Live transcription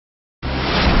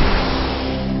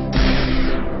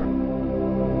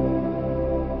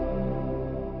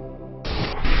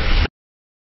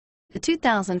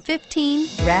2015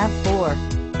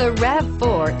 RAV4. The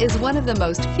RAV4 is one of the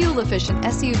most fuel-efficient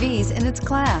SUVs in its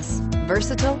class.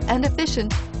 Versatile and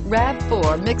efficient,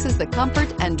 RAV4 mixes the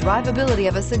comfort and drivability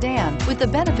of a sedan with the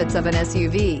benefits of an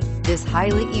SUV. This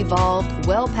highly evolved,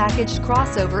 well-packaged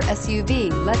crossover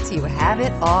SUV lets you have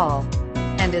it all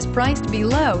and is priced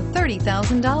below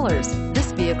 $30,000.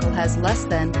 This vehicle has less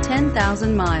than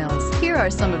 10,000 miles. Here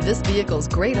are some of this vehicle's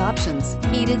great options: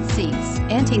 heated seats,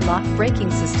 anti-lock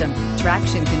braking system,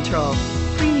 traction control,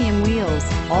 premium wheels,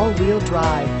 all-wheel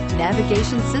drive,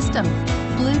 navigation system,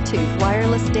 Bluetooth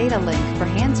wireless data link for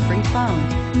hands-free phone,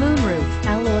 moonroof,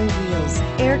 alloy wheels,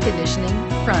 air conditioning,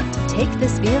 front. Take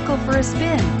this vehicle for a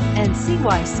spin and see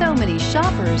why so many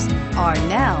shoppers are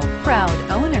now proud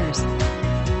owners.